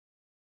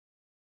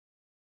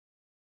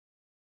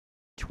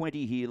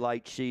20 here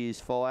late. She Is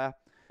Fire.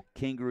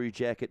 Kangaroo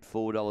Jack at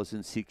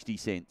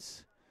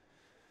 $4.60.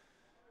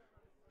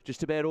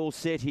 Just about all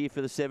set here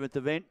for the 7th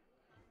event.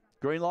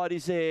 Green light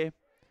is there.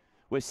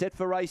 We're set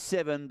for race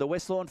 7, the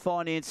Westlawn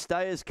Finance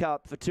Stayers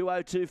Cup for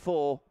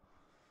 2024.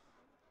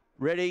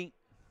 Ready.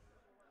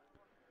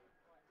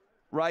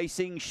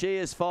 Racing, She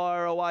Is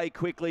Fire away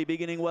quickly,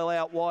 beginning well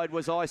out wide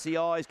was Icy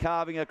Eyes,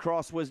 carving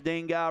across was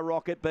Nengar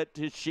Rocket, but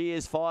She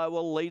Is Fire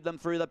will lead them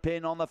through the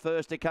pen on the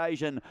first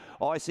occasion.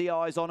 Icy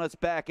Eyes on its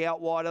back, out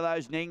wide of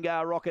those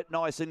Nengar Rocket,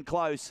 nice and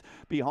close.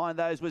 Behind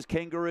those was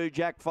Kangaroo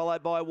Jack,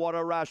 followed by What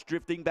a Rush.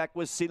 Drifting back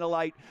was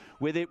Cinelate,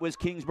 with it was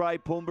Kingsbury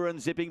Pumba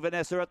and Zipping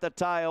Vanessa at the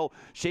tail.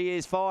 She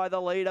Is Fire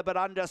the leader, but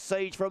under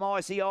siege from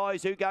Icy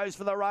Eyes, who goes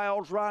for the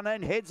rails run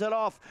and heads it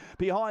off.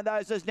 Behind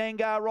those is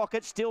Nengar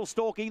Rocket, still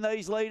stalking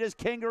these leaders.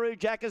 Kangaroo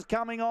Jack is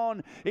coming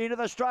on into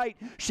the straight.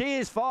 She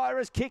Is Fire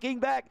is kicking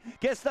back,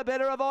 gets the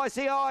better of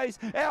Icy Eyes.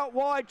 Out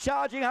wide,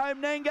 charging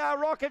home Nengar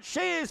Rocket. She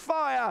Is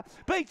Fire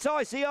beats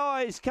Icy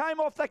Eyes, came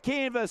off the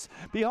canvas.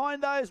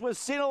 Behind those was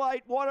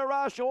Cinelate, What a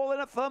Rush, all in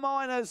it for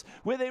Miners.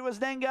 With it was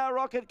Nengar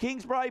Rocket,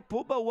 Kingsbury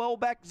Pumba, well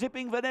back,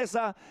 Zipping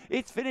Vanessa.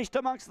 It's finished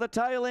amongst the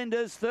tail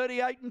enders.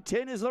 38 and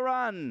 10 is the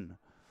run.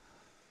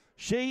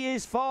 She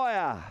Is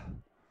Fire.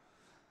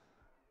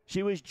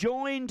 She was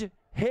joined,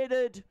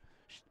 headed.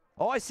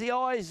 Icy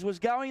Eyes was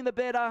going the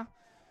better,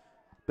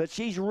 but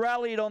she's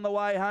rallied on the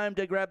way home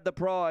to grab the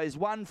prize.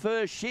 One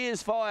first, She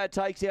Is Fire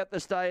takes out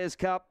the Stayers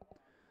Cup.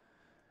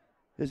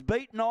 Has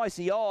beaten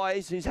Icy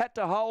Eyes, who's had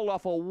to hold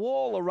off a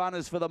wall of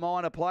runners for the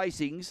minor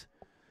placings.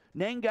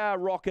 Nengar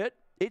Rocket,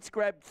 it's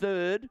grabbed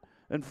third,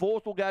 and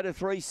fourth will go to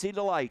 3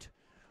 Cindelate.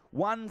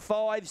 1,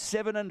 5,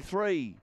 7 and 3.